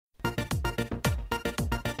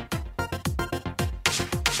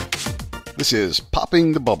This is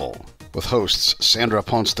Popping the Bubble with hosts Sandra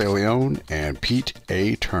Ponce de Leon and Pete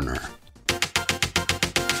A. Turner.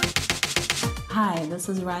 Hi, this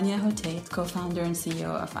is Rania Hoteit, co-founder and CEO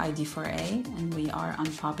of ID4A, and we are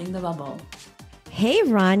on Popping the Bubble. Hey,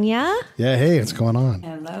 Rania. Yeah, hey, what's going on?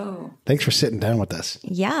 Hello. Thanks for sitting down with us.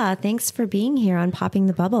 Yeah, thanks for being here on Popping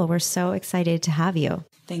the Bubble. We're so excited to have you.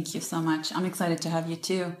 Thank you so much. I'm excited to have you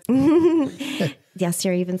too. Yes,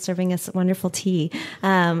 you're even serving us wonderful tea.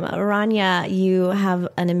 Rania, you have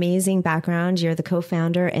an amazing background. You're the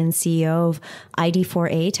co-founder and CEO of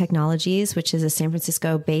ID4A Technologies, which is a San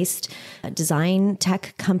Francisco-based design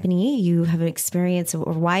tech company. You have an experience, a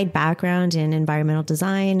wide background in environmental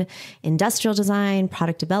design, industrial design,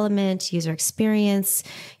 product development, user experience.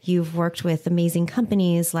 You've worked with amazing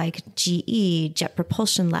companies like GE, Jet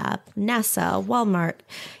Propulsion Lab, NASA, Walmart,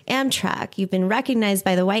 Amtrak. You've been recognized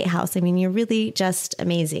by the White House. I mean, you're really just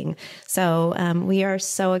amazing. So we are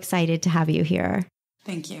so excited to have you here.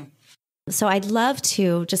 Thank you. So I'd love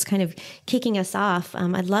to, just kind of kicking us off,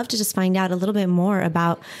 I'd love to just find out a little bit more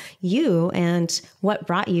about you and what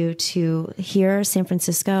brought you to here, San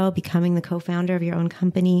Francisco, becoming the co-founder of your own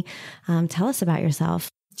company. Tell us about yourself.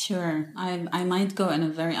 Sure. I might go in a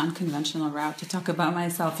very unconventional route to talk about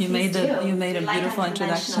myself. You made a beautiful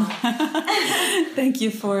introduction. Thank you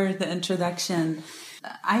for the introduction.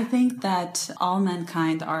 I think that all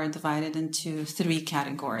mankind are divided into three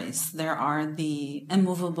categories. There are the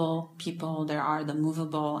immovable people, there are the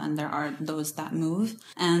movable, and there are those that move.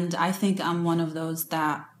 And I think I'm one of those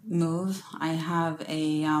that move. I have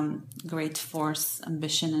a great force,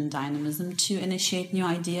 ambition, and dynamism to initiate new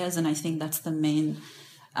ideas. And I think that's the main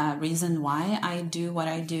reason why I do what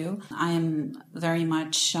I do. I am very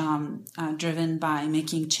much driven by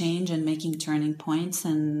making change and making turning points,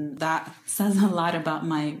 and that says a lot about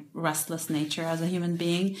my restless nature as a human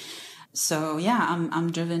being. So yeah, I'm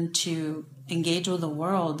driven to engage with the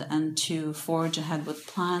world and to forge ahead with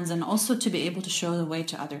plans, and also to be able to show the way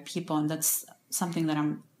to other people, and that's something that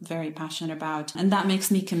I'm very passionate about. And that makes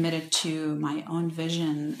me committed to my own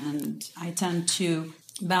vision, and I tend to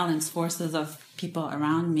balance forces of people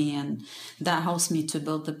around me, and that helps me to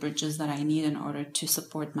build the bridges that I need in order to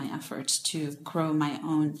support my efforts to grow my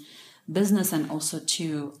own business and also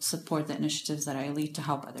to support the initiatives that I lead to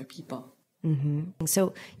help other people. Mm-hmm.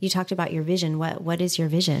 So you talked about your vision. What is your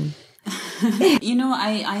vision?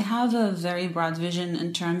 I have a very broad vision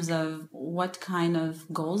in terms of what kind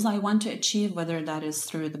of goals I want to achieve, whether that is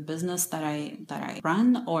through the business that I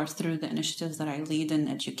run or through the initiatives that I lead in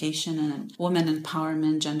education and women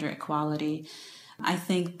empowerment, gender equality. I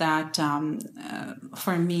think that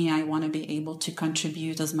for me, I want to be able to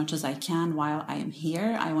contribute as much as I can while I am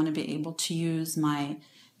here. I want to be able to use my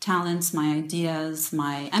talents, my ideas,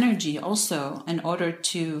 my energy also in order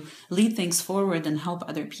to lead things forward and help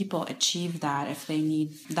other people achieve that if they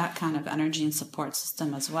need that kind of energy and support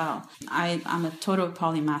system as well. I'm a total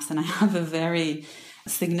polymath, and I have a very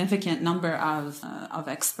significant number of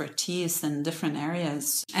expertise in different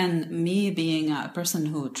areas. And me being a person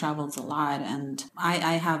who travels a lot, and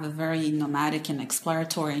I have a very nomadic and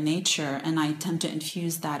exploratory nature, and I tend to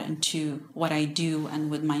infuse that into what I do and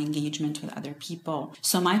with my engagement with other people.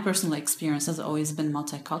 So my personal experience has always been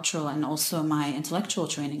multicultural, and also my intellectual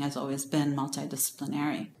training has always been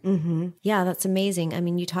multidisciplinary. Mm-hmm. Yeah, that's amazing. I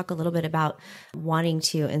mean, you talk a little bit about wanting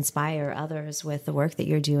to inspire others with the work that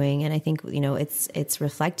you're doing. And I think, it's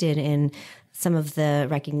reflected in some of the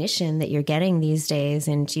recognition that you're getting these days.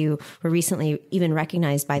 And you were recently even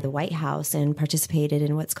recognized by the White House and participated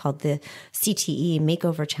in what's called the CTE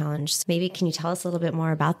Makeover Challenge. So maybe can you tell us a little bit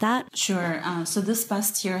more about that? Sure. So this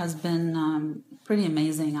past year has been pretty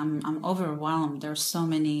amazing. I'm overwhelmed. There's so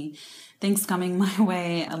many things coming my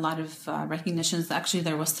way, a lot of recognitions. Actually,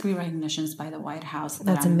 there was 3 recognitions by the White House.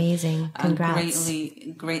 That's amazing. Congrats.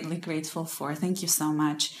 Greatly grateful for. Thank you so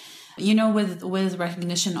much. With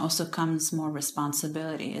recognition also comes more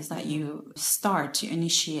responsibility, is that you start to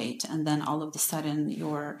initiate, and then all of a sudden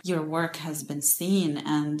your work has been seen,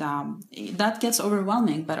 and that gets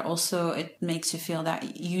overwhelming, but also it makes you feel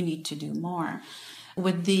that you need to do more.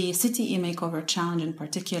 With the CTE Makeover Challenge in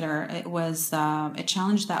particular, it was a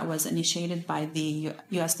challenge that was initiated by the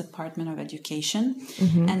U.S. Department of Education.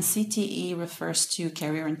 Mm-hmm. And CTE refers to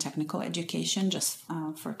career and technical education, just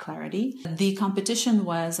for clarity. The competition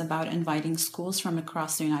was about inviting schools from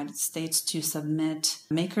across the United States to submit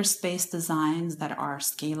makerspace designs that are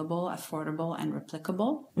scalable, affordable, and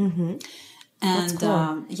replicable. Mm-hmm. And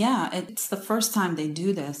cool. it's the first time they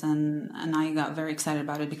do this, and I got very excited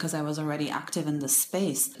about it because I was already active in this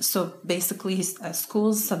space. So basically,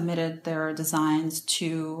 schools submitted their designs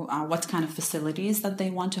to what kind of facilities that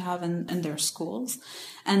they want to have in their schools.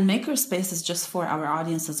 And makerspace is just for our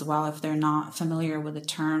audience as well. If they're not familiar with the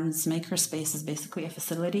terms, makerspace is basically a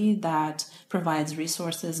facility that provides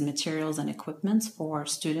resources, materials, and equipment for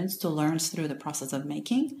students to learn through the process of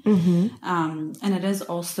making. And it is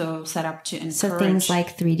also set up to encourage... So things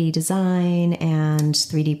like 3D design and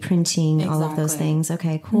 3D printing, all of those things.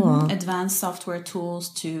 Okay, cool. Advanced software tools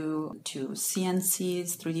to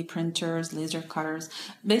CNCs, 3D printers, laser cutters.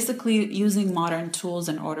 Basically using modern tools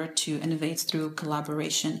in order to innovate through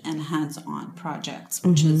collaboration and hands-on projects,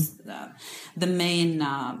 which is the main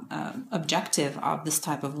objective of this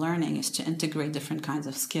type of learning, is to integrate different kinds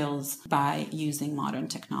of skills by using modern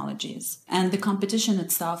technologies. And the competition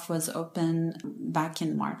itself was open back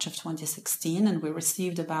in March of 2016, and we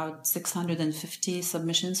received about 650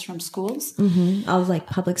 submissions from schools. Of like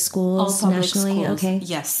public schools, All public nationally? schools, Okay.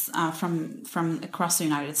 yes, from across the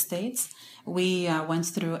United States. We went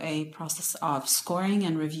through a process of scoring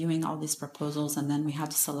and reviewing all these proposals, and then we had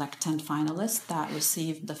to select 10 finalists that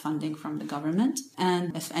received the funding from the government.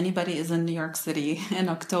 And if anybody is in New York City in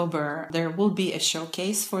October, there will be a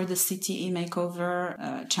showcase for the CTE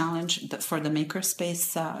Makeover Challenge for the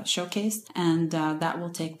Makerspace showcase, and that will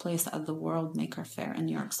take place at the World Maker Fair in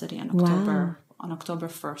New York City in October. On October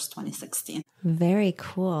 1st, 2016. Very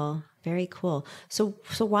cool. Very cool. So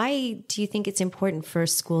why do you think it's important for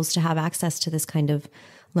schools to have access to this kind of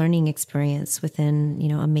learning experience within,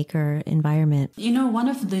 a maker environment? One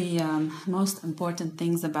of the most important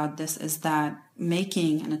things about this is that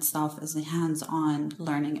making in itself is a hands-on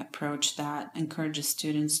learning approach that encourages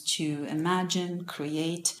students to imagine,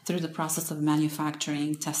 create through the process of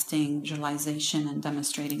manufacturing, testing, visualization, and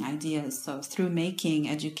demonstrating ideas. So through making,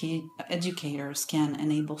 educators can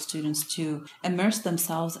enable students to immerse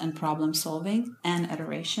themselves in problem solving and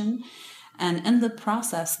iteration. And in the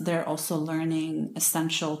process, they're also learning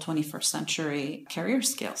essential 21st century career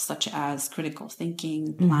skills, such as critical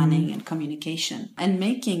thinking, planning, and communication. And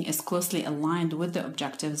making is closely aligned with the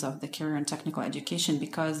objectives of the career and technical education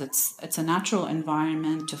because it's a natural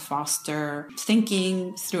environment to foster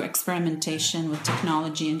thinking through experimentation with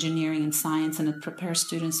technology, engineering, and science, and it prepares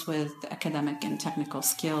students with academic and technical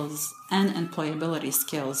skills and employability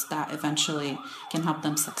skills that eventually can help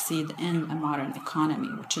them succeed in a modern economy,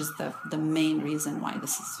 which is the main reason why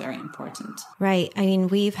this is very important. Right. I mean,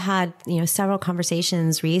 we've had, several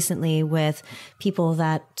conversations recently with people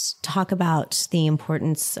that talk about the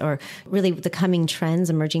importance or really the coming trends,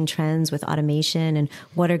 emerging trends with automation and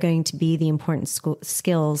what are going to be the important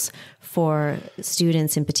skills for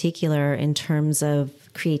students in particular in terms of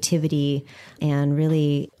creativity, and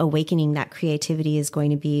really awakening that creativity is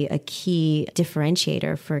going to be a key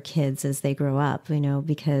differentiator for kids as they grow up,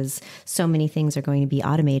 because so many things are going to be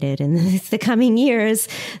automated in the coming years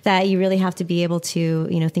that you really have to be able to,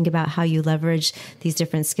 think about how you leverage these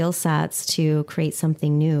different skill sets to create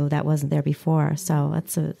something new that wasn't there before. So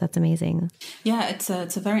that's amazing. Yeah, it's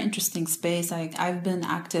a very interesting space. I've been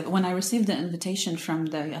active when I received the invitation from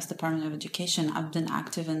the U.S. Department of Education. I've been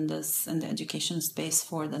active in the education space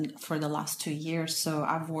for the last 2 years. So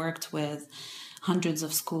I've worked with hundreds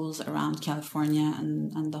of schools around California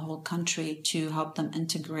and the whole country to help them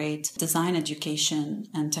integrate design education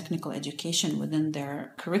and technical education within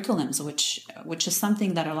their curriculums, which is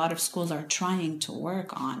something that a lot of schools are trying to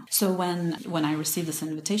work on. So when I received this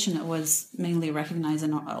invitation, it was mainly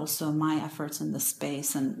recognizing also my efforts in this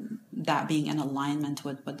space and that being in alignment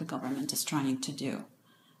with what the government is trying to do.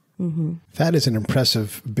 Mm-hmm. That is an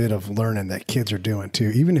impressive bit of learning that kids are doing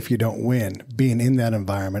too. Even if you don't win, being in that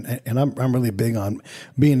environment, and I'm really big on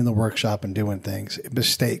being in the workshop and doing things.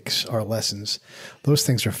 Mistakes are lessons. Those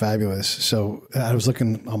things are fabulous. So I was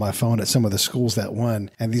looking on my phone at some of the schools that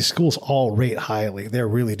won, and these schools all rate highly. They're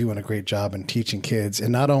really doing a great job in teaching kids.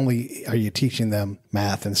 And not only are you teaching them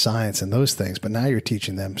math and science and those things, but now you're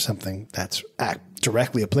teaching them something that's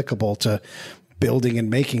directly applicable to building and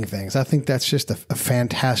making things. I think that's just a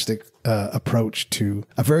fantastic approach to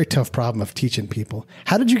a very tough problem of teaching people.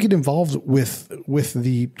 How did you get involved with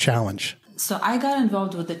the challenge? So I got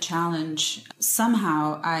involved with the challenge.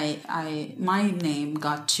 Somehow my name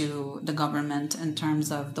got to the government in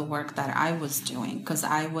terms of the work that I was doing, because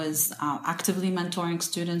I was actively mentoring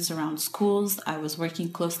students around schools. I was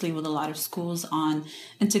working closely with a lot of schools on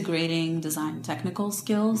integrating design technical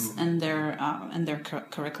skills in their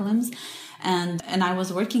curriculums. And I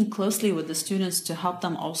was working closely with the students to help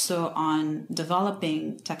them also on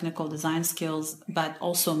developing technical design skills, but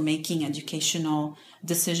also making educational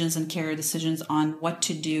decisions and career decisions on what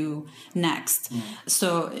to do next.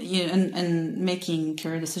 So, and making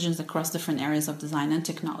career decisions across different areas of design and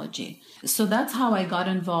technology. So that's how I got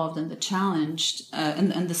involved in the challenge.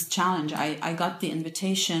 In this challenge, I got the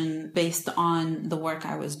invitation based on the work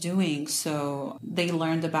I was doing. So they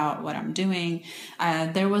learned about what I'm doing.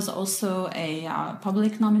 There was also a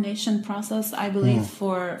public nomination process, I believe,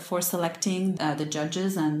 for selecting the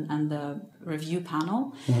judges and the review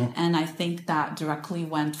panel. And I think that directly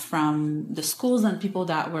went from the schools and people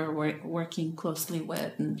that were working closely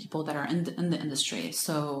with and people that are in the industry.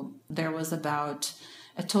 So there was about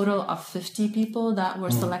a total of 50 people that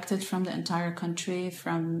were selected from the entire country,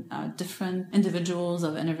 from different individuals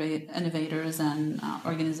of innovators and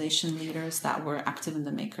organization leaders that were active in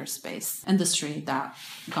the makerspace industry that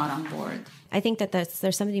got on board. I think that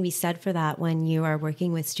there's something to be said for that when you are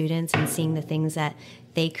working with students and seeing the things that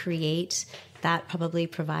they create. That probably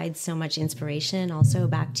provides so much inspiration also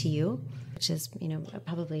back to you, which is,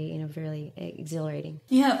 probably, really exhilarating.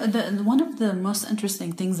 Yeah, one of the most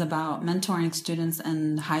interesting things about mentoring students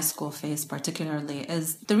in the high school phase particularly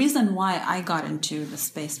is the reason why I got into the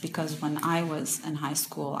space, because when I was in high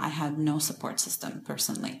school, I had no support system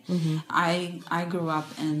personally. I grew up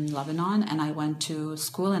in Lebanon, and I went to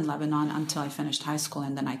school in Lebanon until I finished high school,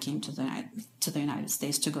 and then I came to the United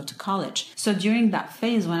States to go to college. So during that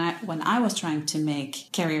phase, when I was trying to make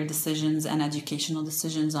career decisions and educational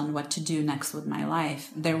decisions on what to do next with my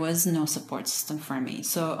life, there was no support system for me.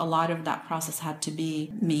 So a lot of that process had to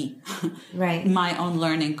be me, right? My own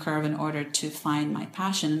learning curve in order to find my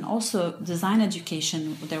passion. And also design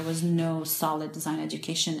education, there was no solid design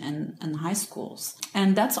education in high schools.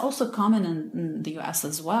 And that's also common in the US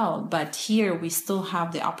as well. But here we still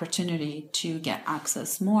have the opportunity to get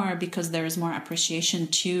access more because there is more appreciation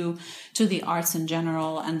to the arts in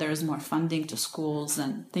general, and there's more funding to schools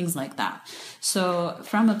and things like that. So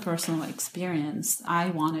from a personal experience,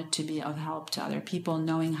 I wanted to be of help to other people,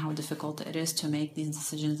 knowing how difficult it is to make these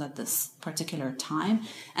decisions at this particular time,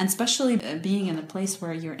 and especially being in a place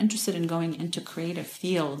where you're interested in going into creative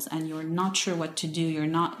fields and you're not sure what to do,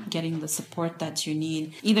 you're not getting the support that you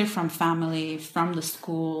need, either from family, from the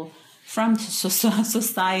school, from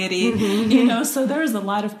society, so there's a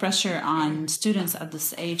lot of pressure on students at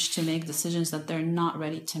this age to make decisions that they're not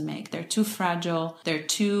ready to make. They're too fragile. They're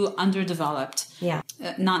too underdeveloped. Yeah.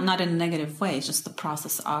 Not in a negative way, it's just the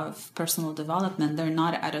process of personal development. They're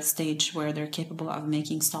not at a stage where they're capable of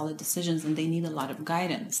making solid decisions, and they need a lot of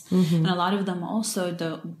guidance. And a lot of them also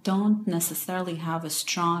don't necessarily have a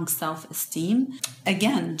strong self-esteem,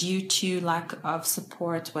 again, due to lack of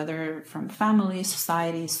support, whether from family,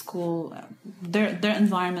 society, school. Their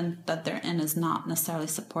environment that they're in is not necessarily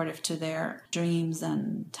supportive to their dreams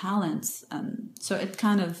and talents. And so it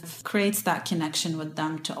kind of creates that connection with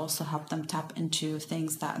them to also help them tap into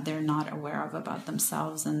things that they're not aware of about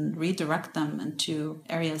themselves and redirect them into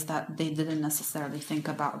areas that they didn't necessarily think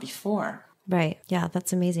about before. Right. Yeah,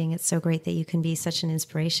 that's amazing. It's so great that you can be such an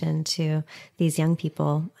inspiration to these young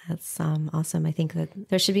people. That's awesome. I think that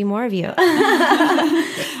there should be more of you.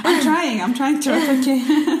 I'm trying to replicate.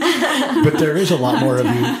 But there is a lot more of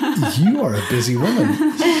you. You are a busy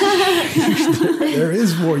woman. There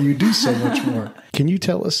is more. You do so much more. Can you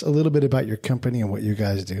tell us a little bit about your company and what you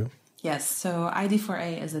guys do? Yes, so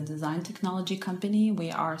ID4A is a design technology company. We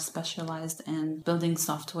are specialized in building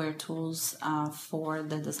software tools for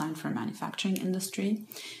the design for manufacturing industry.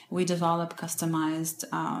 We develop customized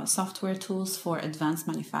software tools for advanced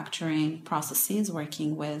manufacturing processes,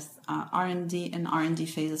 working with R&D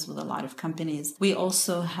phases with a lot of companies. We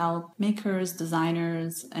also help makers,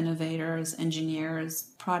 designers, innovators, engineers,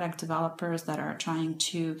 product developers that are trying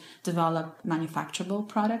to develop manufacturable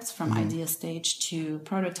products from idea stage to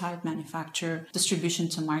prototype, manufacture, distribution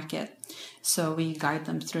to market. So we guide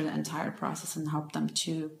them through the entire process and help them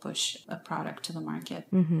to push a product to the market.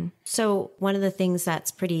 So one of the things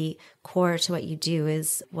that's pretty core to what you do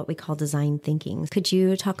is what we call design thinking. Could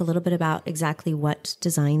you talk a little bit about exactly what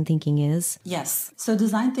design thinking is? Yes. So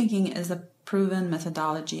design thinking is a proven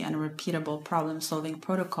methodology and a repeatable problem-solving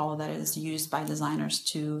protocol that is used by designers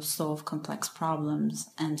to solve complex problems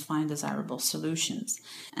and find desirable solutions.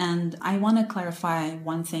 And I want to clarify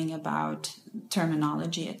one thing about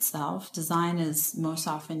terminology itself. Design is most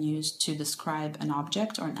often used to describe an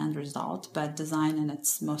object or an end result, but design in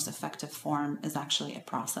its most effective form is actually a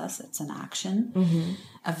process. It's an action,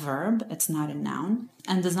 a verb. It's not a noun.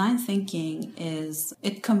 And design thinking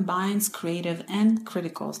it combines creative and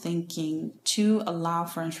critical thinking to allow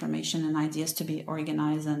for information and ideas to be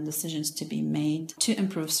organized and decisions to be made to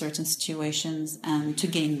improve certain situations and to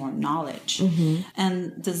gain more knowledge.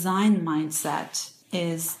 And design mindset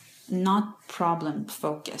is not problem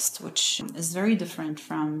focused, which is very different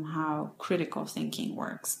from how critical thinking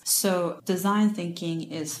works. So design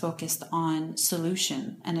thinking is focused on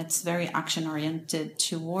solution, and it's very action oriented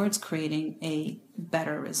towards creating a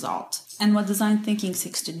better result. And what design thinking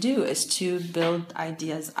seeks to do is to build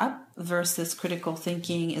ideas up, versus critical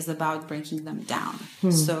thinking is about breaking them down.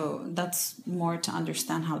 So that's more to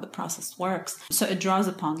understand how the process works. So it draws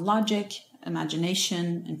upon logic,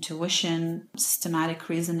 imagination, intuition, systematic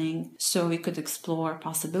reasoning, so we could explore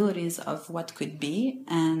possibilities of what could be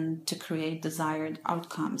and to create desired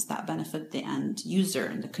outcomes that benefit the end user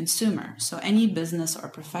and the consumer. So any business or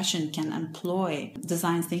profession can employ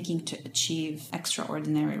design thinking to achieve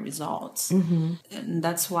extraordinary results. And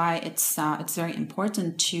that's why it's very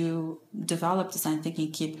important to develop design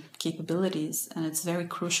thinking capabilities, and it's very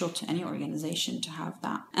crucial to any organization to have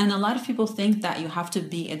that. And a lot of people think that you have to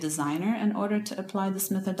be a designer in order to apply this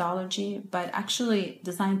methodology, but actually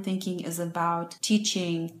design thinking is about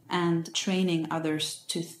teaching and training others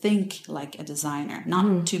to think like a designer,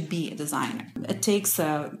 not to be a designer. It takes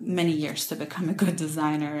many years to become a good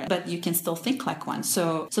designer, but you can still think like one.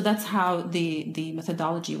 So that's how the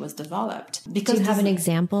methodology was developed. Because do you have an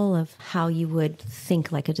example of how you would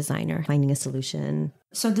think like a designer, finding a solution?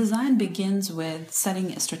 So design begins with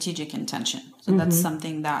setting a strategic intention. So that's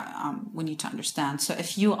something that we need to understand. So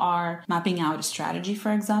if you are mapping out a strategy,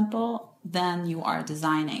 for example, then you are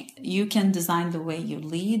designing. You can design the way you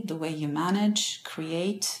lead, the way you manage,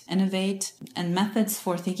 create, innovate. And methods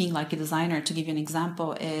for thinking like a designer, to give you an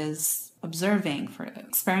example, is observing, for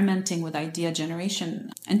experimenting with idea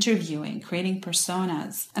generation, interviewing, creating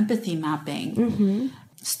personas, empathy mapping,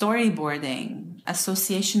 storyboarding,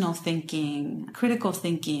 associational thinking, critical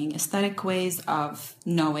thinking, aesthetic ways of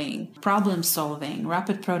knowing, problem solving,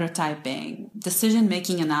 rapid prototyping,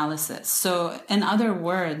 decision-making analysis. So in other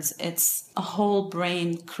words, it's a whole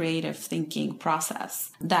brain creative thinking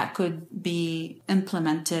process that could be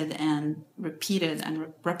implemented and repeated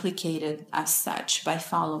and replicated as such by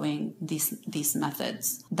following these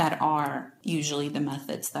methods that are usually the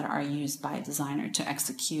methods that are used by a designer to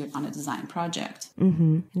execute on a design project.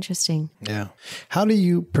 Interesting. Yeah. How do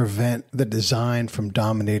you prevent the design from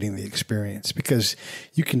dominating the experience? Because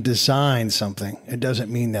you can design something. It doesn't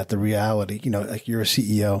mean that the reality, like you're a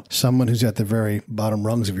CEO, someone who's at the very bottom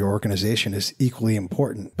rungs of your organization is equally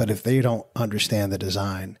important. But if they don't understand the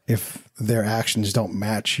design, if their actions don't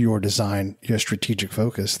match your design, your strategic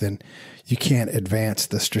focus, then you can't advance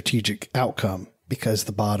the strategic outcome, because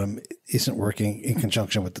the bottom isn't working in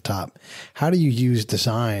conjunction with the top. How do you use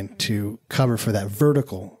design to cover for that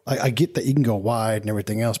vertical? I get that you can go wide and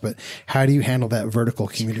everything else, but how do you handle that vertical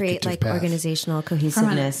communicative create path? Organizational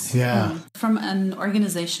cohesiveness? From an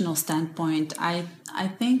organizational standpoint, I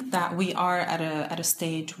think that we are at a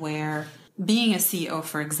stage where being a CEO,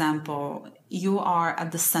 for example, you are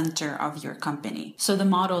at the center of your company. So the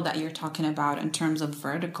model that you're talking about in terms of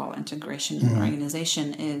vertical integration in an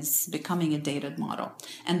organization is becoming a dated model.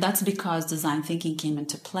 And that's because design thinking came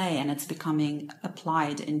into play and it's becoming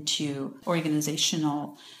applied into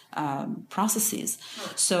organizational processes.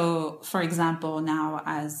 So, for example, now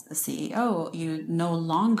as a CEO, you no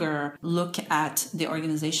longer look at the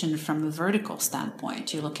organization from a vertical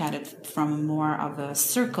standpoint. You look at it from more of a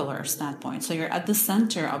circular standpoint. So you're at the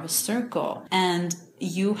center of a circle and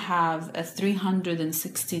you have a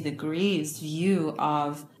 360 degrees view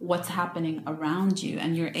of what's happening around you,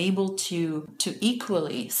 and you're able to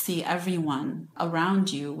equally see everyone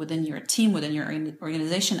around you within your team, within your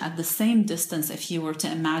organization at the same distance. If you were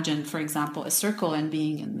to imagine, for example, a circle and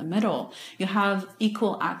being in the middle, you have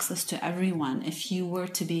equal access to everyone if you were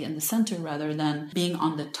to be in the center rather than being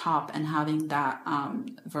on the top and having that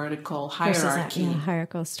vertical hierarchy.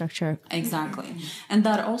 Hierarchical structure. Exactly. And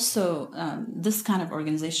that also, this kind of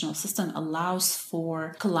organizational system allows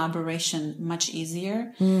for collaboration much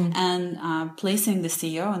easier, and placing the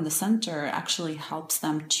CEO in the center actually helps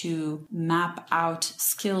them to map out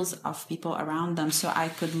skills of people around them. So I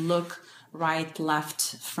could look right,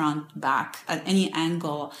 left, front, back, at any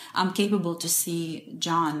angle. I'm capable to see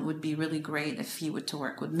John would be really great if he were to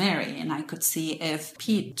work with Mary, and I could see if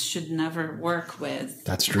Pete should never work with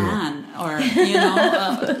Anne, or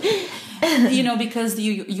because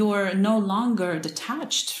you're no longer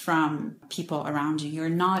detached from people around you. You're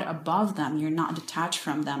not above them. You're not detached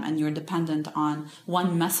from them, and you're dependent on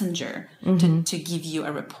one messenger to give you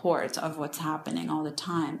a report of what's happening all the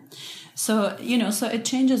time. So, so it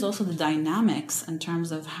changes also the dynamics in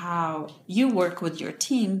terms of how you work with your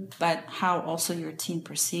team, but how also your team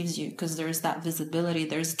perceives you, because there's that visibility,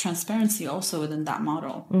 there's transparency also within that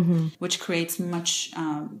model, which creates much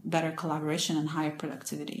better collaboration and higher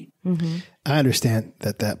productivity. I understand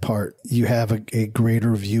that part, you have a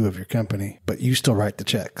greater view of your company, but you still write the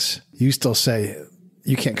checks. You still say,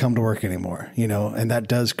 you can't come to work anymore, and that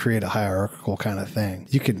does create a hierarchical kind of thing.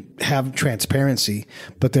 You can have transparency,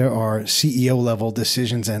 but there are CEO level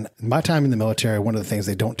decisions. And my time in the military, one of the things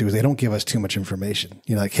they don't do is they don't give us too much information.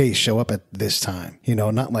 Like, hey, show up at this time,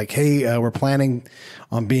 not like, hey, we're planning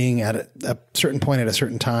on being at a certain point at a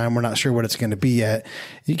certain time. We're not sure what it's going to be yet.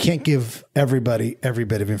 You can't give everybody every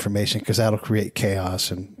bit of information because that'll create chaos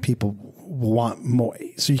and people want more.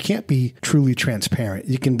 So you can't be truly transparent.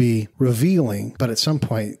 You can be revealing, but at some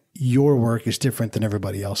point, your work is different than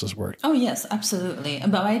everybody else's work. Oh, yes, absolutely.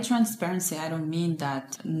 But by transparency, I don't mean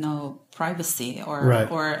that no privacy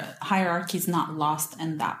or hierarchy is not lost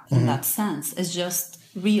in that sense. It's just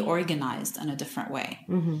reorganized in a different way.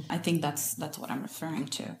 I think that's what I'm referring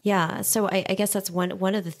to. Yeah. So I guess that's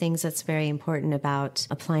one of the things that's very important about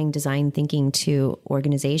applying design thinking to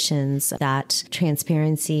organizations, that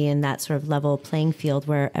transparency and that sort of level playing field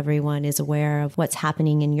where everyone is aware of what's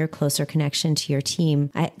happening in your closer connection to your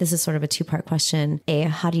team. This is sort of a two-part question. A,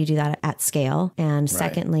 how do you do that at scale? And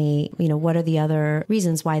secondly, what are the other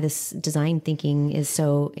reasons why this design thinking is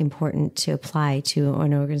so important to apply to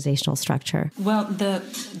an organizational structure? Well, the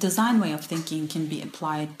design way of thinking can be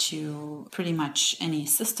applied to pretty much any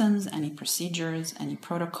systems, any procedures, any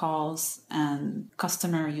protocols, and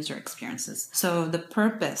customer user experiences. So the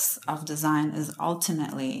purpose of design is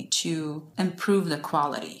ultimately to improve the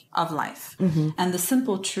quality of life. And the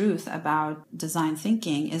simple truth about design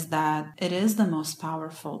thinking is that it is the most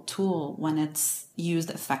powerful tool when it's used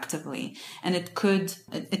effectively. And it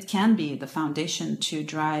can be the foundation to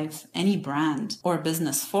drive any brand or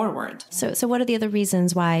business forward. So what are the other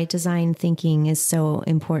reasons why design thinking is so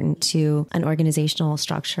important to an organizational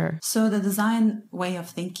structure? So the design way of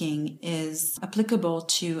thinking is applicable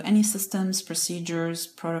to any systems, procedures,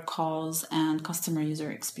 protocols, and customer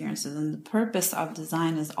user experiences. And the purpose of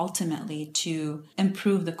design is ultimately to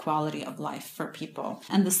improve the quality of life for people.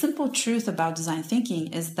 And the simple truth about design thinking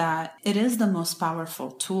is that it is the most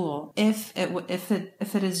powerful tool if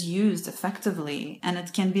it is used effectively, and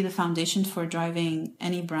it can be the foundation for driving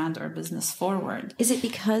any brand or business forward. Is it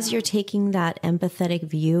because you're taking that empathetic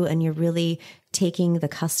view and you're really taking the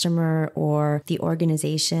customer or the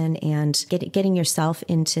organization and getting yourself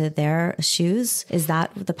into their shoes? Is that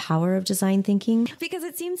the power of design thinking? Because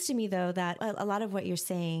it seems to me, though, that a lot of what you're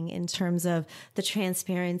saying in terms of the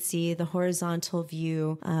transparency, the horizontal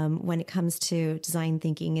view, when it comes to design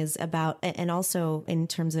thinking is about, and also in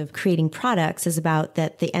terms of creating products, is about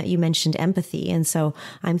that you mentioned empathy. And so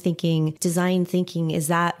I'm thinking design thinking, is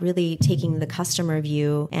that really taking the customer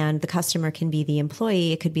view, and the customer can be the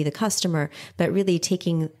employee, it could be the customer, but really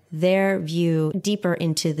taking their view deeper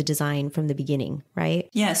into the design from the beginning, right?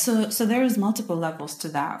 Yeah, so there's multiple levels to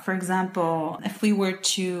that. For example, if we were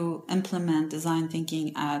to implement design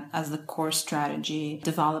thinking as the core strategy,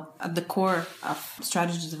 at the core of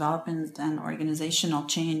strategy development and organizational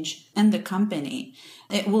change in the company,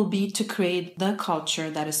 it will be to create the culture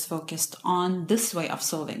that is focused on this way of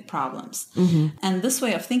solving problems. And this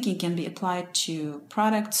way of thinking can be applied to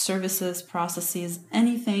products, services, processes,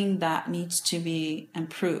 anything that needs to be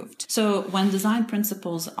improved. So when design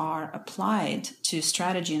principles are applied to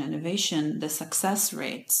strategy and innovation, the success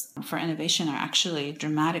rates for innovation are actually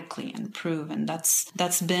dramatically improved. And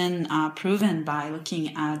that's been proven by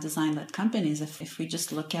looking at design-led companies. If we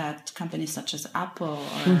just look at companies such as Apple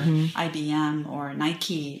or IBM or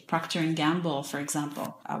Nike, Procter & Gamble, for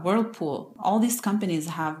example, Whirlpool, all these companies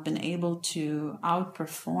have been able to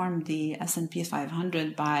outperform the S&P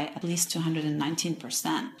 500 by at least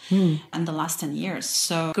 219% in the last 10 years.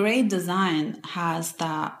 So great design has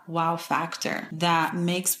that wow factor that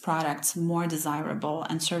makes products more desirable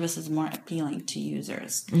and services more appealing to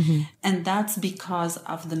users. And that's because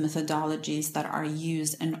of the methodologies that are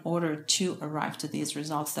used in order to arrive to these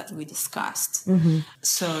results that we discussed.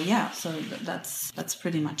 So that's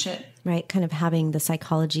pretty much it. Right, kind of having the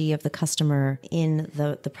psychology of the customer in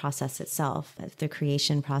the process itself, the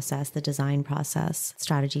creation process, the design process,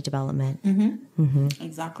 strategy development.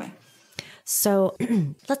 Exactly. So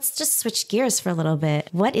let's just switch gears for a little bit.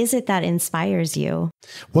 What is it that inspires you?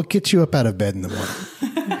 What gets you up out of bed in the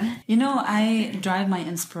morning? I drive my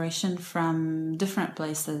inspiration from different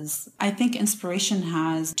places. I think inspiration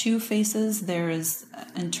has two faces. There is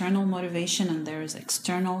internal motivation and there is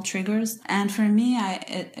external triggers. And for me,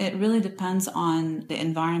 it really depends on the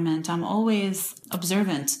environment. I'm always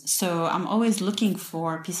observant. So I'm always looking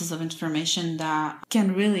for pieces of information that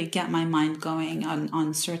can really get my mind going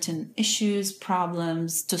on certain issues,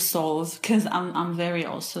 problems to solve, because I'm very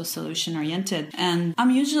also solution oriented. And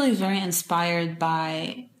I'm usually very inspired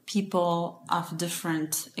by people of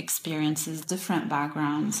different experiences, different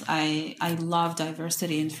backgrounds. I love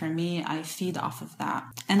diversity, and for me, I feed off of that.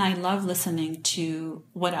 And I love listening to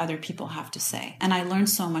what other people have to say. And I learn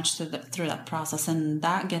so much through that process, and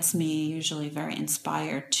that gets me usually very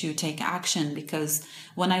inspired to take action, because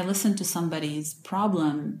when I listen to somebody's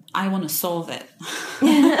problem, I want to solve it.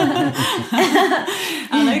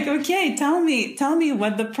 I'm like, okay, tell me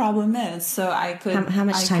what the problem is, so I could. How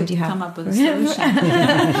much time do you have? Come up with a solution.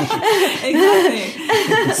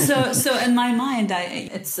 Exactly. So in my mind,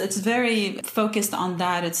 it's very focused on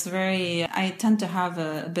that. I tend to have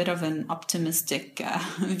a bit of an optimistic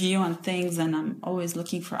view on things, and I'm always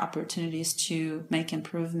looking for opportunities to make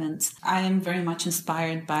improvements. I am very much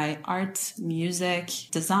inspired by art, music,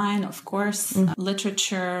 design, of course,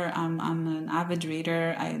 literature. I'm an avid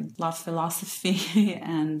reader. I love philosophy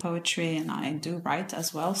and poetry, and I do write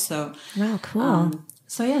as well. So, wow, cool.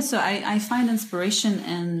 So I find inspiration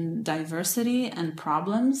in diversity and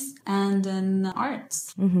problems and in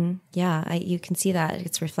arts. Mm-hmm. Yeah, you can see that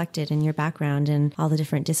it's reflected in your background and all the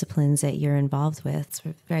different disciplines that you're involved with. It's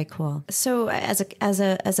very cool. So as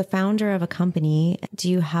a founder of a company, do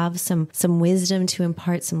you have some wisdom to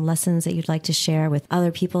impart, some lessons that you'd like to share with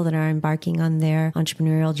other people that are embarking on their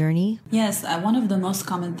entrepreneurial journey? Yes, one of the most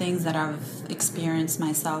common things that I've experienced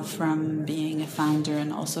myself from being a founder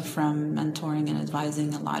and also from mentoring and advising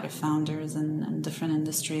a lot of founders in different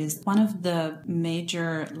industries. One of the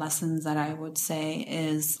major lessons that I would say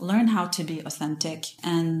is learn how to be authentic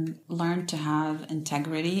and learn to have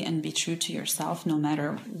integrity and be true to yourself no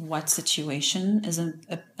matter what situation is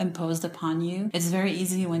imposed upon you. It's very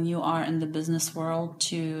easy when you are in the business world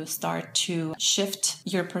to start to shift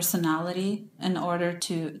your personality in order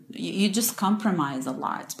to, you just compromise a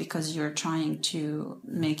lot because you're trying to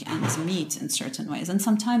make ends meet in certain ways. And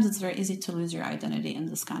sometimes it's very easy to lose your identity in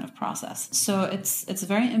this kind of process. So it's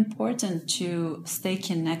very important to stay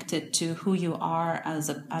connected to who you are as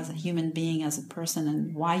a human being, as a person,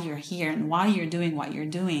 and why you're here and why you're doing what you're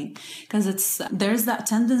doing. Because there's that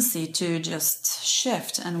tendency to just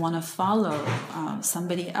shift and want to follow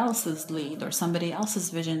somebody else's lead or somebody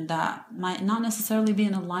else's vision that might not necessarily be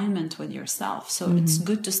in alignment with yourself. So it's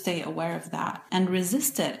good to stay aware of that and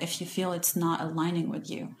resist it if you feel it's not aligning with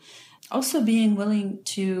you. Also being willing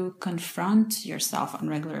to confront yourself on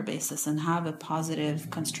a regular basis and have a positive,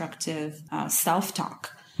 constructive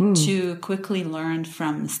self-talk to quickly learn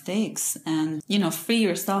from mistakes and, free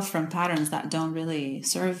yourself from patterns that don't really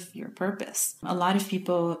serve your purpose. A lot of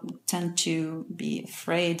people tend to be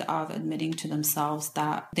afraid of admitting to themselves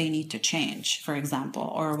that they need to change, for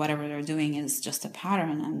example, or whatever they're doing is just a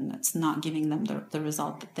pattern and it's not giving them the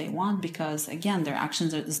result that they want because, again, their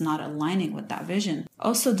actions is not aligning with that vision.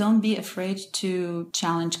 Also, don't be afraid to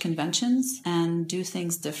challenge conventions and do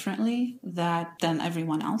things differently than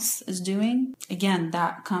everyone else is doing. Again,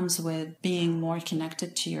 that comes with being more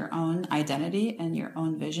connected to your own identity and your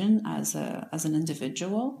own vision as an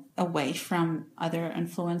individual, away from other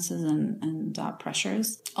influences and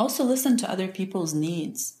pressures. Also listen to other people's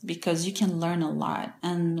needs because you can learn a lot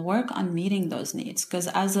and work on meeting those needs. Because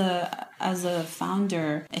as a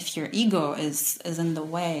founder, if your ego is in the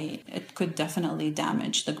way, it could definitely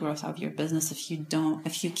damage the growth of your business if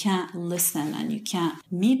you can't listen and you can't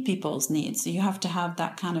meet people's needs. You have to have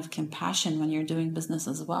that kind of compassion when you're doing business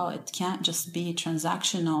as well. It can't just be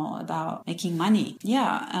transactional about making money.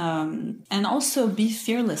 And also be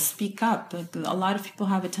fearless, speak up. A lot of people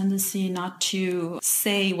have a tendency not to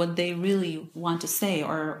say what they really want to say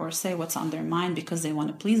or say what's on their mind because they want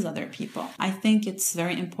to please other people. I think it's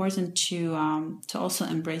very important to also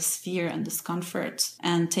embrace fear and discomfort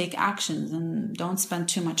and take actions and don't spend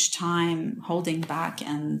too much time holding back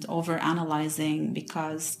and over analyzing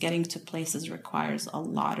because getting to places requires a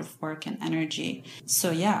lot of work and energy.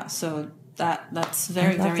 So that's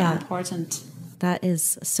very, very important. That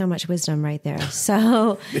is so much wisdom right there.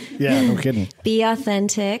 So yeah, no kidding. Be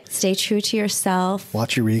authentic, stay true to yourself.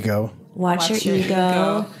 Watch your ego. Watch your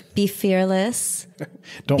ego. Be fearless.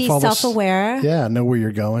 Don't be follow self-aware. Yeah, know where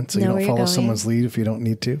you're going. So you don't follow someone's lead if you don't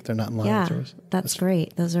need to. If they're not in line with yours. That's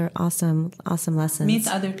great. Those are awesome lessons. Meet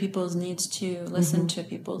other people's needs too. Listen to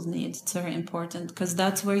people's needs. It's very important because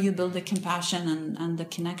that's where you build the compassion and the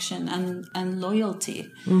connection and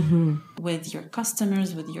loyalty with your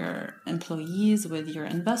customers, with your employees, with your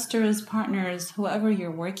investors, partners, whoever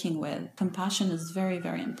you're working with. Compassion is very,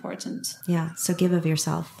 very important. Yeah. So give of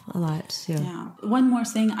yourself a lot too. Yeah. One more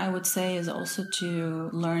thing I would say is also to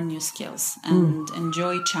learn new skills and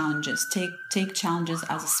enjoy challenges. Take challenges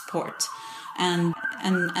as a sport and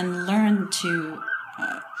learn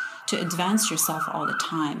to advance yourself all the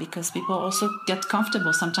time, because people also get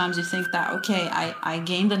comfortable. Sometimes you think that, okay, I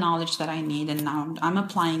gained the knowledge that I need and now I'm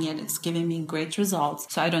applying it. It's giving me great results,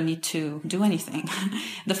 so I don't need to do anything.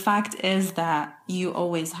 The fact is that you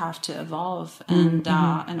always have to evolve. And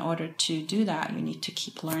in order to do that, you need to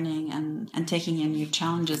keep learning and taking in new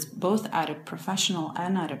challenges, both at a professional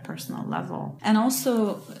and at a personal level. And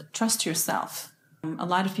also trust yourself. A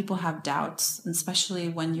lot of people have doubts, especially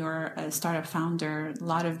when you're a startup founder. A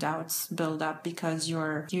lot of doubts build up because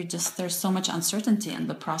there's so much uncertainty in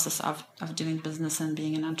the process of doing business and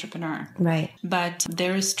being an entrepreneur. Right. But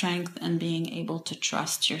there is strength in being able to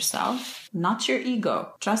trust yourself, not your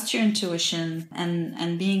ego. Trust your intuition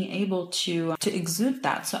and being able to exude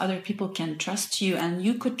that so other people can trust you and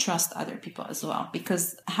you could trust other people as well.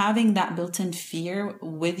 Because having that built-in fear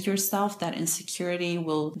with yourself, that insecurity,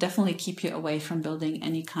 will definitely keep you away from building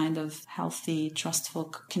any kind of healthy,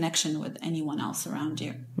 trustful connection with anyone else around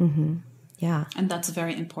you. Mm-hmm. Yeah. And that's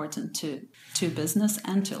very important to business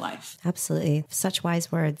and to life. Absolutely. Such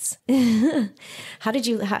wise words. How did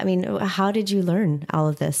you learn all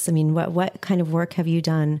of this? I mean, what kind of work have you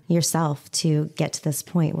done yourself to get to this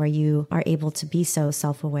point where you are able to be so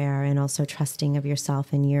self-aware and also trusting of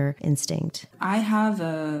yourself and your instinct? I have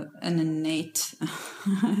an innate,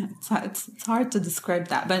 it's hard to describe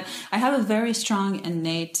that, but I have a very strong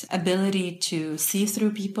innate ability to see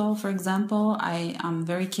through people. For example, I am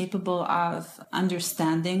very capable of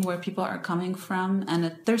understanding where people are coming from,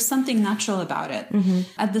 and there's something natural about it. Mm-hmm.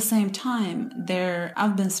 At the same time,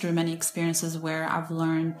 I've been through many experiences where I've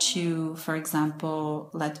learned to, for example,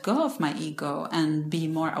 let go of my ego and be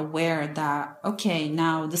more aware that, okay,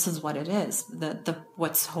 now this is what it is.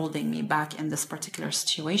 What's holding me back in this particular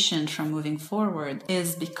situation from moving forward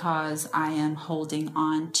is because I am holding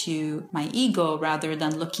on to my ego rather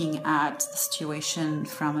than looking at the situation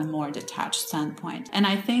from a more detached standpoint. And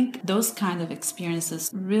I think those kind of experiences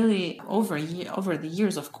really over the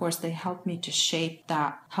years, of course, they helped me to shape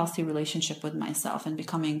that healthy relationship with myself and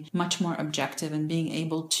becoming much more objective and being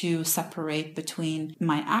able to separate between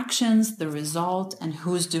my actions, the result, and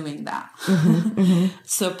who's doing that. Mm-hmm, mm-hmm.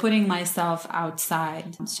 So putting myself outside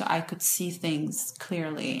so I could see things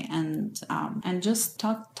clearly and just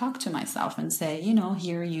talk to myself and say,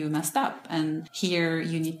 here you messed up and here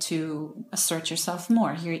you need to assert yourself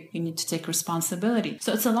more. Here you need to take responsibility.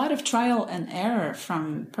 So it's a lot of trial and error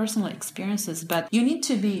from personal experiences, but you need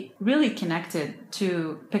to be really connected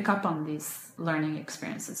to pick up on these learning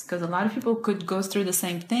experiences, because a lot of people could go through the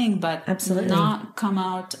same thing but absolutely not come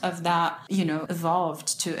out of that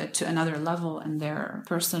evolved to another level in their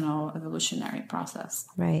personal evolutionary process.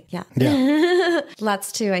 Right. Yeah.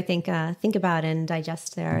 Lots to I think about and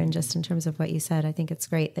digest there. And just in terms of what you said, I think it's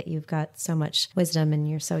great that you've got so much wisdom and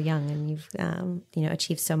you're so young and you've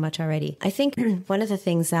achieved so much already. I think one of the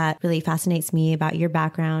things that really fascinates me about your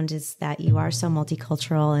background is that you are so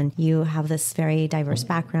multicultural and you have this very diverse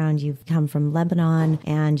background. You've come from Lebanon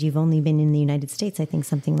and you've only been in the United States, I think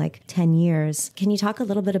something like 10 years. Can you talk a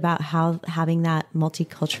little bit about how having that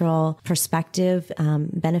multicultural perspective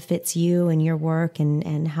benefits you and your work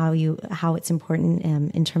and how it's important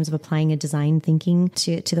in terms of applying a design thinking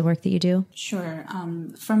to the work that you do? Sure.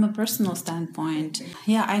 From a personal standpoint,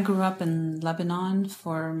 I grew up in Lebanon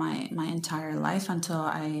for my entire life until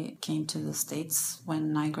I came to the States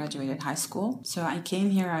when I graduated high school. So I came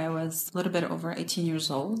here, I was a little bit over 18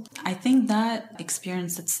 years old. I think that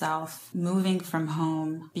experience itself, moving from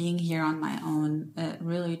home, being here on my own, it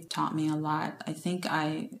really taught me a lot. I think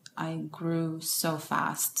I grew so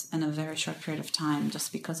fast in a very short period of time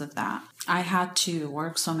just because of that. I had to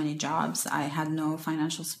work so many jobs. I had no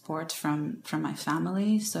financial support from my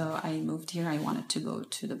family. So I moved here. I wanted to go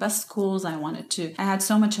to the best schools. I had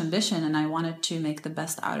so much ambition and I wanted to make the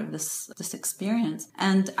best out of this experience.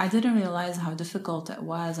 And I didn't realize how difficult it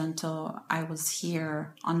was until I was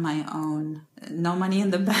here on my own. No money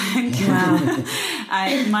in the bank. Wow.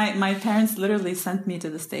 My parents literally sent me to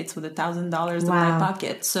the States with $1,000 in my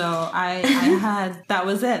pocket. So that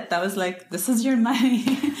was it. That was like, this is your money.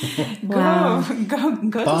 Go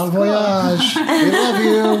to Bon voyage. We love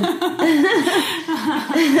you.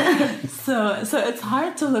 So it's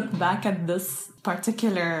hard to look back at this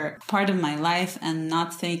particular part of my life and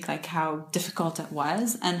not think like how difficult it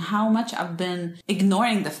was and how much I've been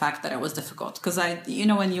ignoring the fact that it was difficult. Because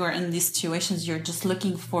when you are in these situations, you're just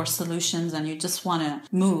looking for solutions and you just want to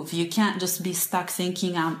move. You can't just be stuck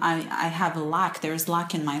thinking I have a lack. There's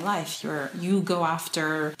lack in my life. You go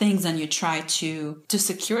after things and you try to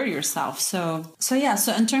secure yourself. So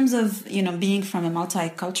in terms of being from a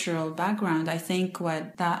multicultural background, I think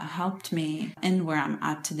what that helped me in where I'm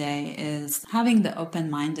at today is having having the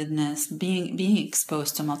open-mindedness, being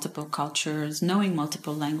exposed to multiple cultures, knowing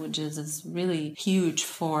multiple languages is really huge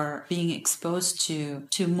for being exposed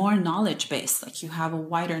to more knowledge base. Like you have a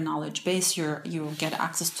wider knowledge base, you get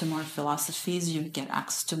access to more philosophies, you get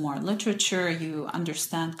access to more literature, you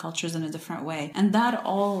understand cultures in a different way. And that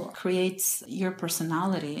all creates your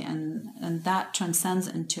personality, and that transcends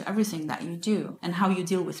into everything that you do and how you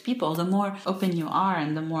deal with people. The more open you are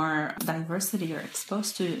and the more diversity you're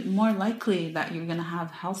exposed to, more likely that you're going to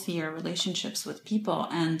have healthier relationships with people,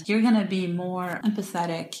 and you're going to be more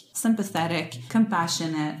empathetic, sympathetic,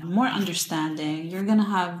 compassionate, more understanding. You're going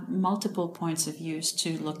to have multiple points of views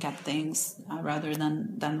to look at things rather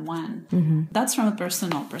than one. Mm-hmm. That's from a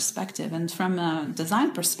personal perspective. And from a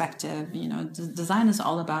design perspective, design is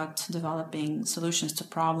all about developing solutions to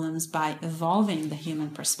problems by evolving the human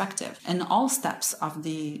perspective in all steps of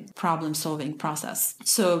the problem-solving process.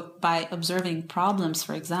 So by observing problems,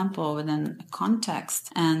 for example, within a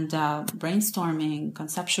context and brainstorming,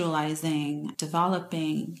 conceptualizing,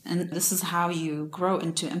 developing, and this is how you grow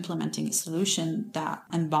into implementing a solution that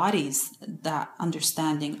embodies that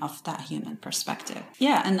understanding of that human perspective.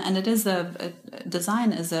 Yeah, and it is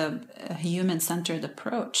design is a human-centered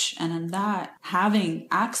approach, and in that, having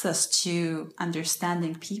access to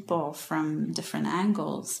understanding people from different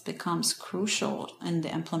angles becomes crucial in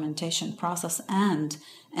the implementation process and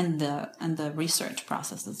in the research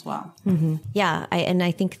process as well. Mm-hmm. Yeah,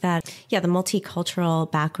 I think that, the multicultural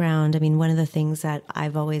background, I mean, one of the things that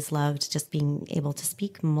I've always loved, just being able to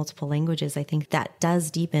speak multiple languages, I think that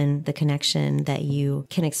does deepen the connection that you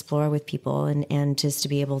can explore with people, and just to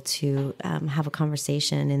be able to have a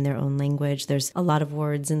conversation in their own language. There's a lot of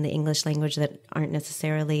words in the English language that aren't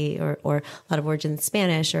necessarily, or a lot of words in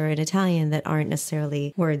Spanish or in Italian that aren't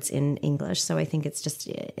necessarily words in English. So I think it's just,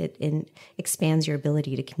 it expands your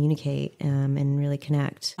ability to communicate and really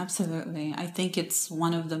connect. Absolutely. I think it's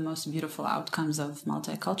one of the most beautiful outcomes of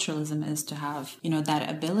multiculturalism is to have, that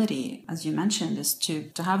ability, as you mentioned, is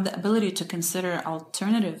to have the ability to consider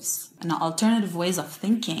alternatives and alternative ways of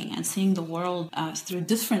thinking and seeing the world through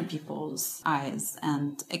different people's eyes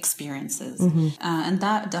and experiences. Mm-hmm. And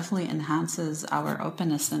that definitely enhances our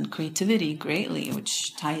openness and creativity greatly,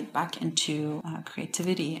 which tie it back into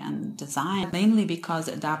creativity and design, mainly because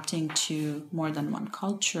adapting to more than one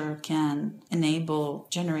culture can enable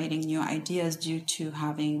generating new ideas due to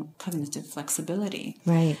having cognitive flexibility.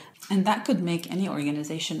 Right. And that could make any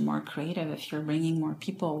organization more creative if you're bringing more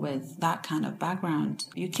people with that kind of background.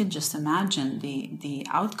 You could just imagine the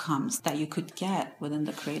outcomes that you could get within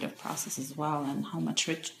the creative process as well, and how much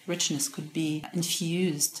richness could be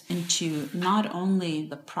infused into not only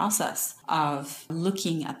the process of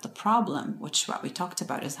looking at the problem, which what we talked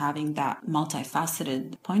about is having that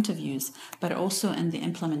multifaceted point of views, but also in the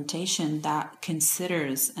implementation that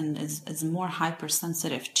considers and is more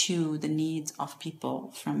hypersensitive to the needs of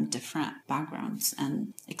people from different backgrounds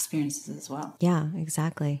and experiences as well. Yeah,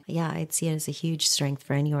 exactly. Yeah, I'd see it as a huge strength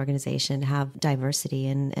for any organization to have diversity.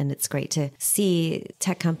 And it's great to see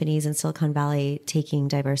tech companies in Silicon Valley taking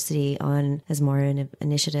diversity on as more an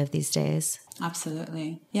initiative these days.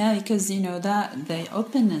 Absolutely. Yeah, because, that the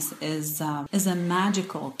openness is a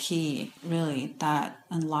magical key, really, that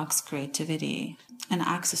unlocks creativity and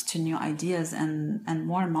access to new ideas and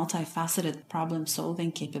more multifaceted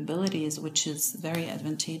problem-solving capabilities, which is very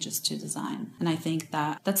advantageous to design. And I think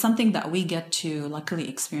that that's something that we get to luckily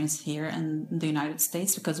experience here in the United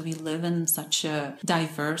States because we live in such a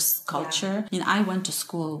diverse culture. Yeah. I went to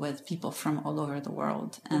school with people from all over the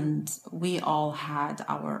world, and we all had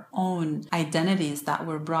our own identities that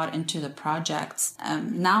were brought into the projects.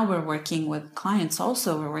 Now we're working with clients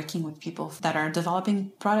also. We're working with people that are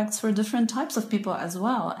developing products for different types of people as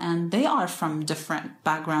well, and they are from different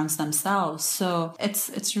backgrounds themselves. So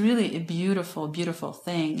it's really a beautiful, beautiful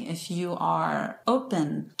thing if you are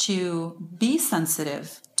open to be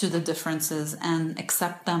sensitive to the differences and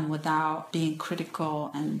accept them without being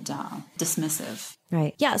critical and dismissive.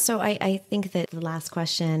 Right. Yeah. So I think that the last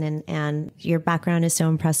question and your background is so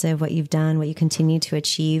impressive, what you've done, what you continue to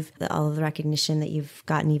achieve, all of the recognition that you've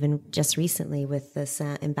gotten even just recently with this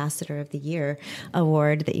Ambassador of the Year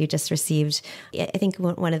award that you just received. I think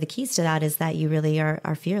one of the keys to that is that you really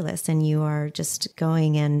are fearless and you are just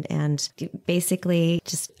going and basically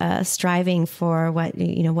just striving for what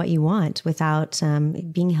you want without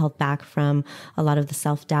being held back from a lot of the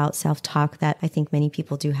self-doubt, self-talk that I think many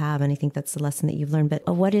people do have. And I think that's the lesson that you've learned. But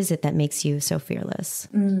what is it that makes you so fearless?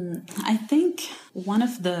 I think one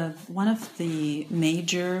of the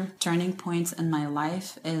major turning points in my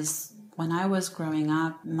life is when I was growing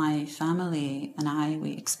up, my family and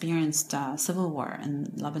we experienced civil war in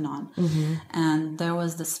Lebanon. And there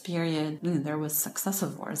was this period, there was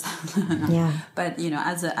successive wars. But,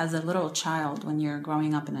 as a little child, when you're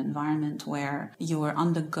growing up in an environment where you are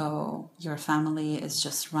on the go, your family is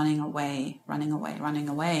just running away,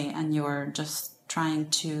 and you're just trying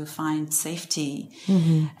to find safety.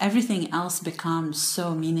 Everything else becomes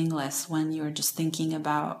so meaningless when you're just thinking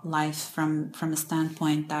about life from a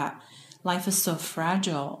standpoint that life is so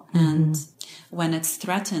fragile. And when it's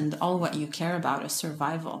threatened, all what you care about is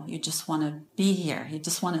survival. You just want to be here. You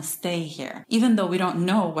just want to stay here. Even though we don't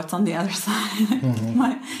know what's on the other side.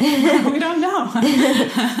 We don't know.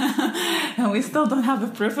 And we still don't have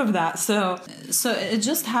a proof of that. So it's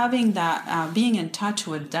just having that, being in touch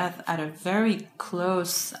with death at a very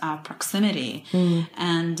close proximity,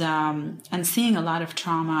 and seeing a lot of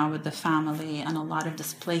trauma with the family and a lot of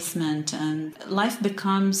displacement, and life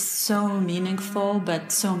becomes so meaningful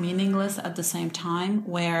but so meaningless at the same time,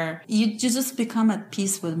 where you just become at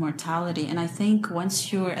peace with mortality. And I think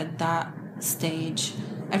once you're at that stage,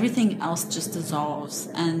 everything else just dissolves,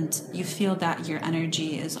 and you feel that your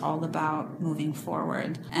energy is all about moving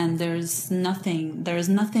forward. And there's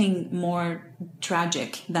nothing more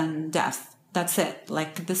tragic than death. That's it.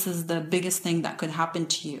 Like, this is the biggest thing that could happen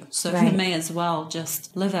to you. So you may as well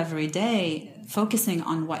just live every day focusing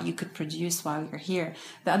on what you could produce while you're here.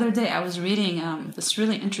 The other day I was reading this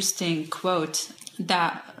really interesting quote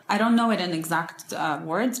that I don't know it in exact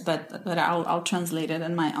words, but I'll translate it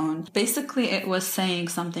in my own. Basically, it was saying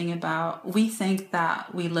something about, we think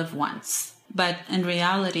that we live once, but in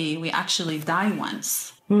reality, we actually die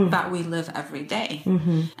once. But we live every day.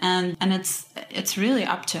 And it's really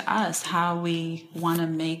up to us how we want to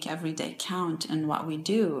make every day count in what we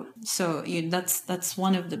do. So that's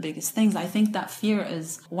one of the biggest things. I think that fear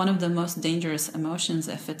is one of the most dangerous emotions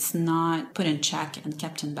if it's not put in check and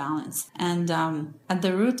kept in balance. And at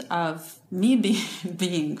the root of me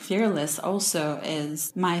being fearless also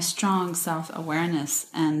is my strong self-awareness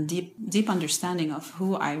and deep understanding of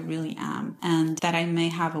who I really am, and that I may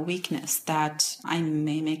have a weakness, that I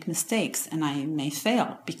may make mistakes and I may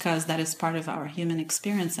fail, because that is part of our human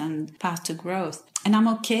experience and path to growth. And I'm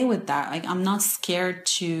okay with that. Like, I'm not scared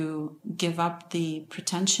to give up the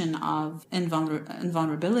pretension of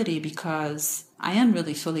invulnerability, because I am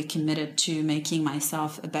really fully committed to making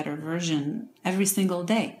myself a better version every single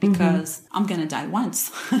day, because I'm going to die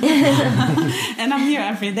once and I'm here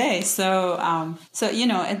every day. So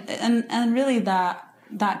really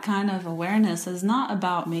that kind of awareness is not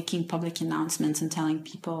about making public announcements and telling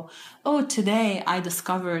people, oh, today I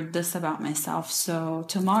discovered this about myself, so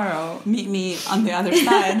tomorrow meet me on the other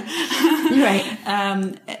side.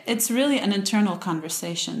 It's really an internal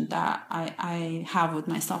conversation that I have with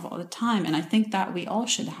myself all the time. And I think that we all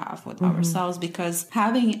should have with ourselves, because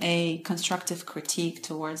having a constructive critique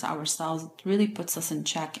towards ourselves really puts us in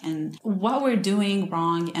check in what we're doing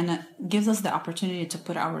wrong, and it gives us the opportunity to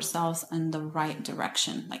put ourselves in the right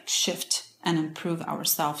direction, like shift and improve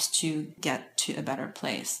ourselves to get to a better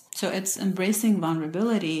place. So it's embracing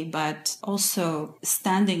vulnerability, but also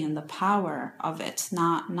standing in the power of it,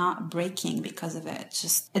 not breaking because of it.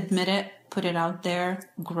 Just admit it, put it out there,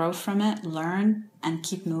 grow from it, learn, and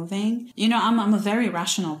keep moving. I'm a very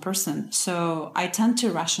rational person, so I tend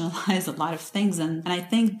to rationalize a lot of things. And I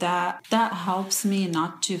think that helps me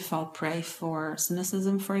not to fall prey for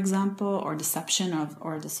cynicism, for example, or deception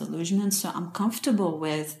or disillusionment. So I'm comfortable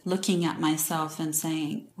with looking at myself and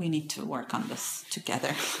saying, we need to work on this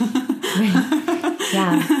together.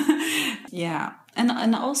 Yeah.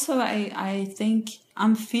 And also I think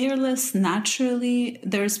I'm fearless naturally.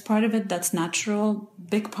 There's part of it that's natural.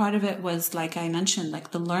 Big part of it was, like I mentioned,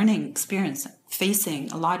 like the learning experience, facing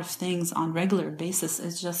a lot of things on regular basis.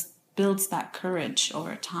 It just builds that courage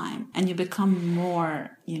over time, and you become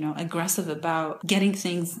more, aggressive about getting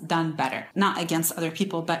things done better, not against other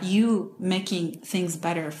people, but you making things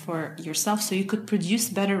better for yourself so you could produce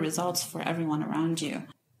better results for everyone around you.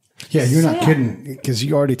 Yeah, you're not kidding, because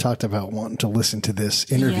you already talked about wanting to listen to this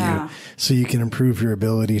interview so you can improve your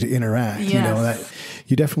ability to interact. Yes. That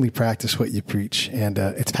you definitely practice what you preach, and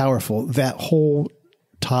it's powerful. That whole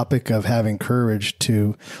topic of having courage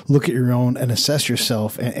to look at your own and assess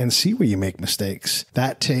yourself and see where you make mistakes,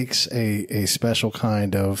 that takes a special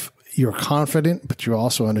kind of, you're confident, but you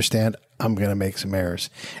also understand I'm going to make some errors.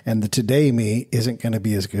 And the today me isn't going to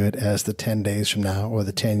be as good as the 10 days from now or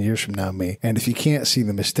the 10 years from now me. And if you can't see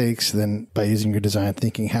the mistakes, then by using your design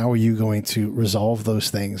thinking, how are you going to resolve those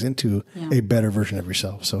things into a better version of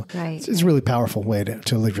yourself? So it's a really powerful way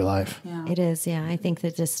to live your life. Yeah. It is. Yeah. I think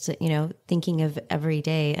that just, thinking of every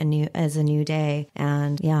day as a new day.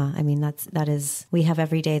 And yeah, I mean, that is, we have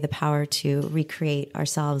every day the power to recreate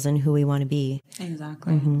ourselves and who we want to be.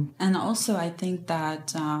 Exactly. Mm-hmm. And also I think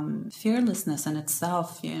that fearlessness in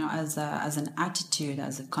itself, as an attitude,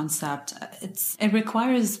 as a concept, it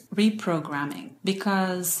requires reprogramming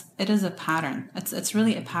because it is a pattern. It's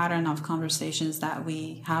really a pattern of conversations that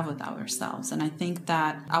we have with ourselves. And I think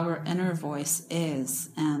that our inner voice is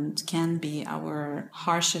and can be our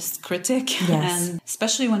harshest critic. Yes. And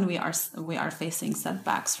especially when we are facing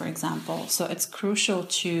setbacks, for example. So it's crucial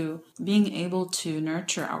to being able to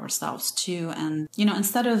nurture ourselves too. And,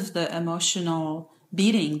 instead of the emotional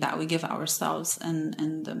beating that we give ourselves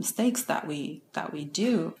and the mistakes that we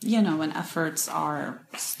do, when efforts are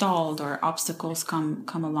stalled or obstacles come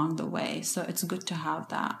along the way. So it's good to have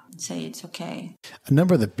that. Say it's okay.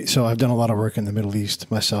 So I've done a lot of work in the Middle East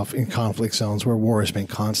myself in conflict zones where war has been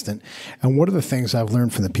constant. And one of the things I've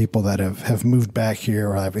learned from the people that have moved back here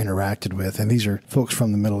or I've interacted with, and these are folks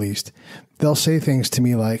from the Middle East, they'll say things to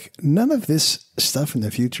me like, none of this stuff in the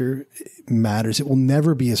future matters. It will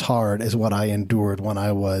never be as hard as what I endured when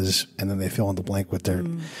I was, and then they fill in the blank with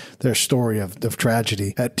their story of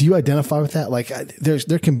tragedy. Do you identify with that? Like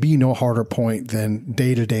there can be no harder point than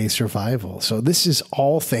day-to-day survival. So this is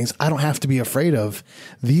all things I don't have to be afraid of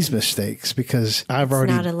these mistakes because it's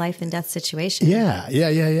not a life and death situation. Yeah.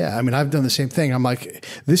 I mean, I've done the same thing. I'm like,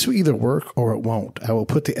 this will either work or it won't. I will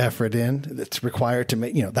put the effort in that's required to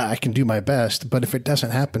make, that I can do my best. But if it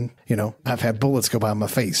doesn't happen, I've had bullets go by my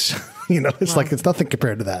face. It's like it's nothing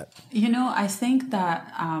compared to that. I think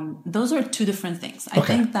that those are two different things. I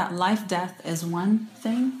think that life, death is one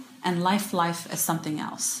thing and life is something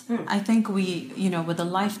else. I think we, with the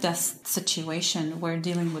life, death situation, we're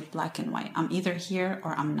dealing with black and white. I'm either here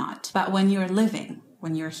or I'm not. But when you're living,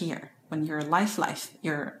 when you're here, when you're life,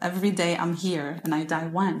 you're every day I'm here and I die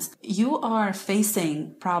once, you are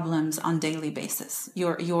facing problems on daily basis.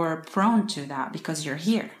 You're prone to that because you're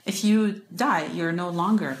here. If you die, you're no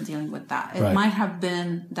longer dealing with that. It might have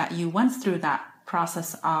been that you went through that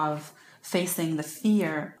process of facing the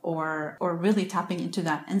fear or really tapping into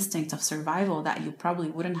that instinct of survival that you probably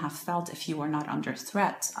wouldn't have felt if you were not under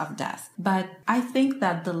threat of death. But I think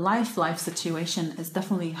that the life situation is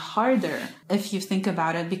definitely harder if you think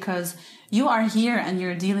about it because you are here and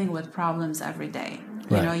you're dealing with problems every day.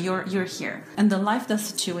 You're here. And the life death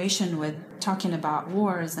situation with talking about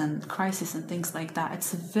wars and crisis and things like that,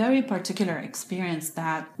 it's a very particular experience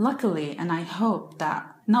that luckily, and I hope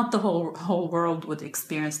that not the whole world would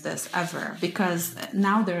experience this ever because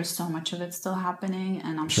now there's so much of it still happening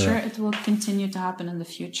and I'm sure it will continue to happen in the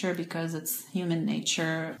future because it's human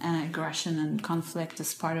nature and aggression and conflict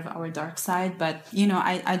is part of our dark side. But,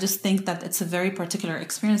 I just think that it's a very particular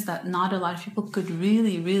experience that not a lot of people could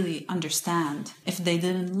really, really understand if they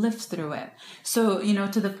didn't live through it. So,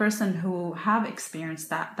 to the person who have experienced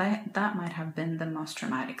that might have been the most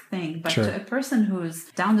traumatic thing. But to a person who's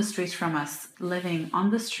down the street from us living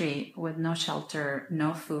on the street with no shelter,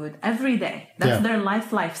 no food every day. That's their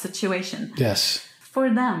life situation. Yes. For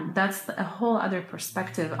them, that's a whole other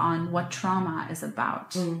perspective on what trauma is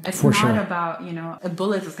about. It's not about, a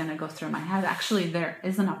bullet is going to go through my head. Actually, there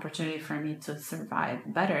is an opportunity for me to survive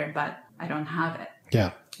better, but I don't have it.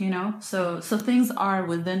 Yeah. So things are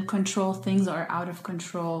within control, things are out of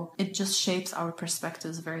control. It just shapes our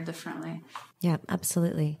perspectives very differently. Yeah,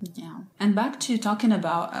 absolutely. Yeah. And back to talking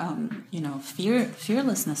about,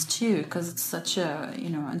 fearlessness too, because it's such a,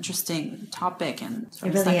 interesting topic and sort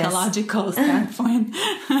of really psychological standpoint.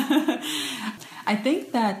 I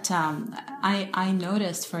think that I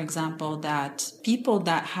noticed, for example, that people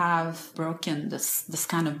that have broken this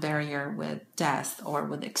kind of barrier with death or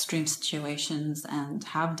with extreme situations and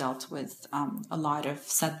have dealt with a lot of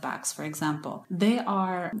setbacks, for example, they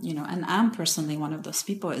are, and I'm personally one of those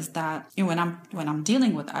people, is that when I'm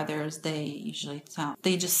dealing with others, they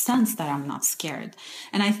just sense that I'm not scared.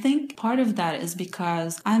 And I think part of that is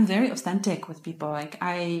because I'm very authentic with people. Like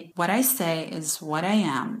what I say is what I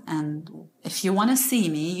am, and if you want to see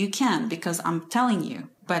me, you can, because I'm telling you.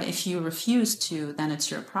 But if you refuse to, then it's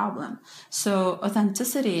your problem. So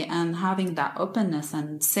authenticity and having that openness and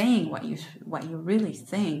saying what you really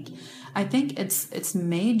think, I think it's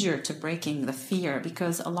major to breaking the fear,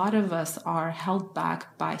 because a lot of us are held back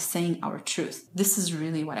by saying our truth. This is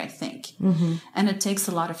really what I think. And it takes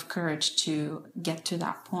a lot of courage to get to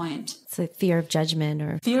that point. It's a fear of judgment,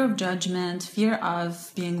 or fear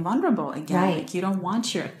of being vulnerable again. Right. Like, you don't want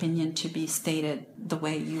your opinion to be stated the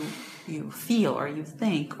way you feel or you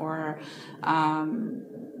think, or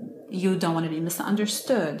you don't want to be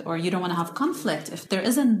misunderstood, or you don't want to have conflict if there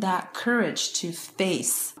isn't that courage to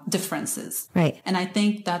face differences. Right. And I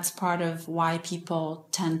think that's part of why people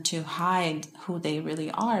tend to hide who they really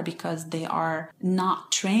are, because they are not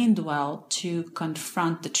trained well to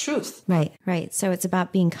confront the truth. Right, right. So it's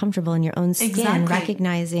about being comfortable in your own skin, Exactly.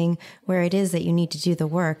 recognizing where it is that you need to do the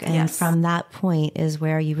work. And Yes. from that point is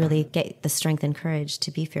where you really get the strength and courage to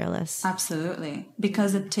be fearless. Absolutely.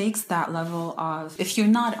 Because it takes that level of, if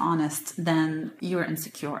you're not honest, then you're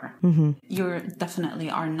insecure. You definitely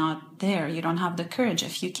are not there. You don't have the courage.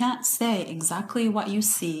 If you can't say exactly what you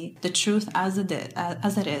see, the truth as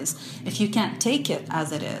it is, if you can't take it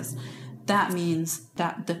as it is, that means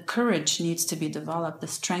that the courage needs to be developed. The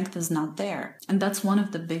strength is not there. And that's one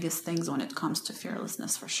of the biggest things when it comes to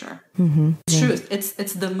fearlessness, for sure. Truth.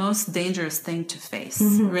 It's the most dangerous thing to face,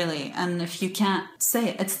 really. And if you can't say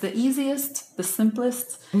it, it's the easiest, the simplest,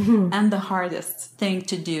 and the hardest thing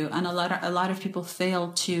to do. And a lot of people fail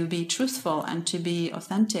to be truthful and to be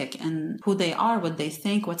authentic in who they are, what they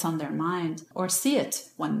think, what's on their mind, or see it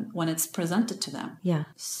when it's presented to them. Yeah.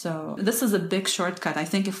 So this is a big shortcut. I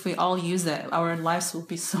think if we all use it, our lives will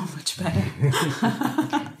be so much better.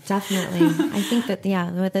 Definitely. I think that,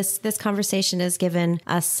 this conversation has given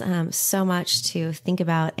us so much to think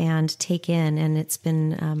about and take in, and it's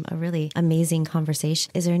been a really amazing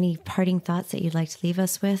conversation. Is there any parting thoughts that you'd like to leave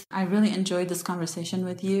us with? I really enjoyed this conversation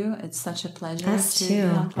with you. It's such a pleasure Us to too. be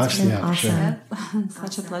on It's been awesome.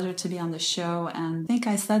 Such a pleasure to be on the show, and I think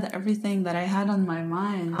I said everything that I had on my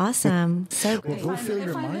mind. Awesome. So great. We'll fill your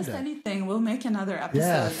If I mind missed up. anything, we'll make another episode.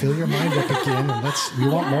 Yeah, fill your mind up again, and we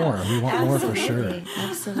want more. We want more for sure.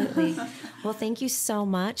 Absolutely. Well, thank you so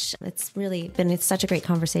much. It's such a great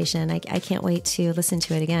conversation. I can't wait to listen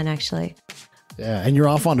to it again, actually. Yeah, and you're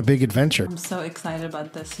off on a big adventure. I'm so excited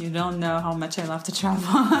about this. You don't know how much I love to travel.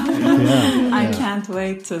 Yeah, I can't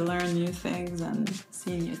wait to learn new things and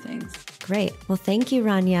see new things. Great. Well, thank you,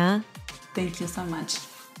 Rania. Thank you so much.